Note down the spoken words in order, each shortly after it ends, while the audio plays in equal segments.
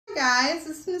guys,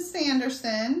 this is Miss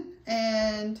Sanderson,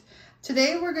 and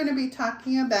today we're going to be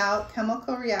talking about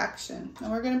chemical reaction.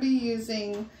 And we're going to be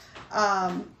using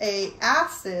a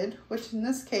acid, which in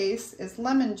this case is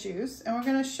lemon juice, and we're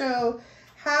going to show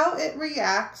how it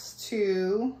reacts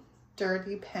to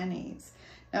dirty pennies.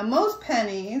 Now most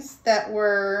pennies that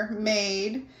were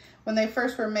made, when they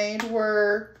first were made,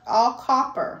 were all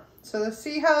copper. So let's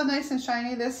see how nice and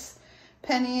shiny this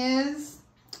penny is.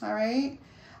 All right.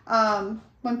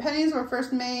 When pennies were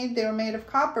first made, they were made of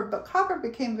copper, but copper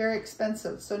became very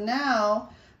expensive. So now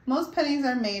most pennies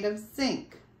are made of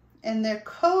zinc and they're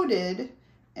coated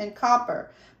in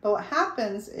copper. But what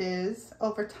happens is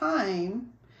over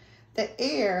time, the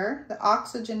air, the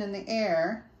oxygen in the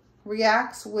air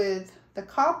reacts with the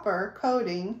copper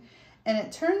coating and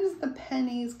it turns the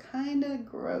pennies kind of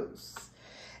gross.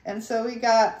 And so we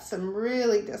got some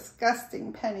really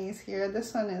disgusting pennies here.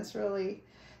 This one is really,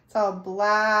 it's all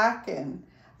black and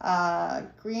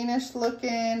greenish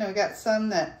looking. We got some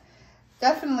that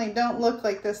definitely don't look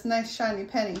like this nice shiny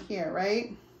penny here,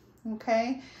 right?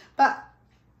 Okay, but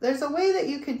there's a way that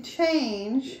you could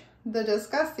change the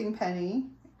disgusting penny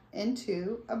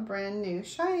into a brand new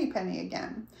shiny penny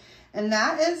again. And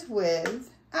that is with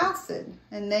acid,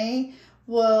 and they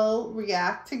will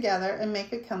react together and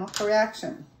make a chemical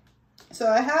reaction. So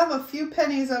I have a few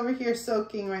pennies over here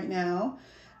soaking right now,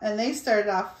 and they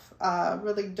started off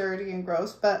really dirty and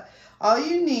gross, but all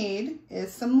you need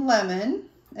is some lemon.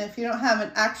 And if you don't have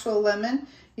an actual lemon,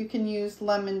 you can use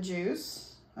lemon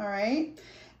juice, all right?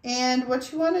 And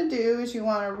what you want to do is you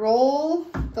want to roll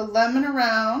the lemon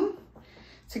around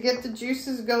to get the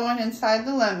juices going inside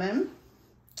the lemon.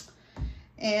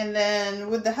 And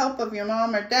then with the help of your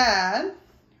mom or dad,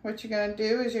 what you're going to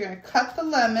do is you're going to cut the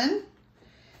lemon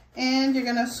and you're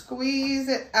going to squeeze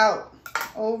it out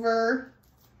over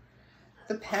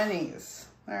the pennies,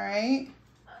 all right?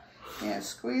 You're going to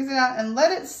squeeze it out and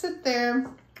let it sit there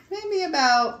maybe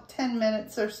about 10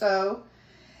 minutes or so.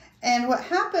 And what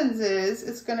happens is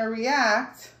it's going to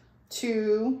react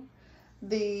to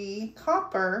the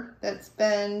copper that's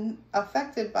been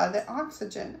affected by the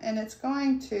oxygen, and it's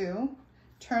going to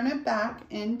turn it back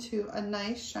into a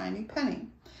nice shiny penny.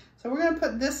 So we're going to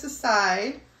put this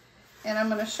aside, and I'm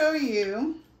going to show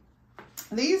you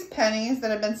these pennies that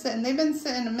have been sitting. They've been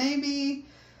sitting maybe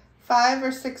 5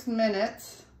 or 6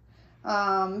 minutes,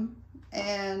 and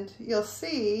you'll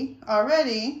see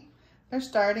already they're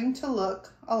starting to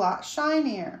look a lot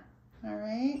shinier. All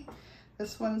right,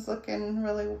 this one's looking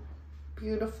really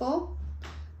beautiful.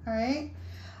 All right,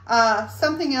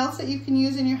 something else that you can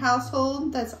use in your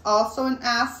household that's also an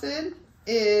acid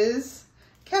is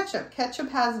ketchup. Ketchup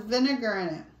has vinegar in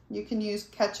it. You can use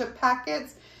ketchup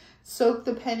packets, soak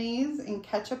the pennies in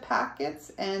ketchup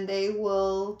packets, and they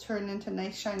will turn into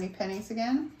nice shiny pennies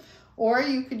again. Or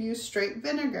you could use straight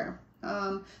vinegar.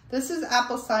 This is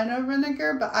apple cider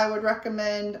vinegar, but I would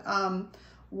recommend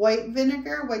white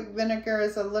vinegar. White vinegar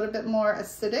is a little bit more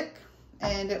acidic,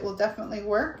 and it will definitely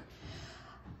work.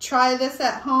 Try this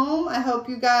at home. I hope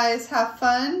you guys have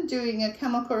fun doing a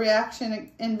chemical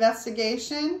reaction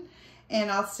investigation,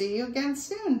 and I'll see you again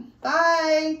soon.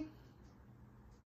 Bye.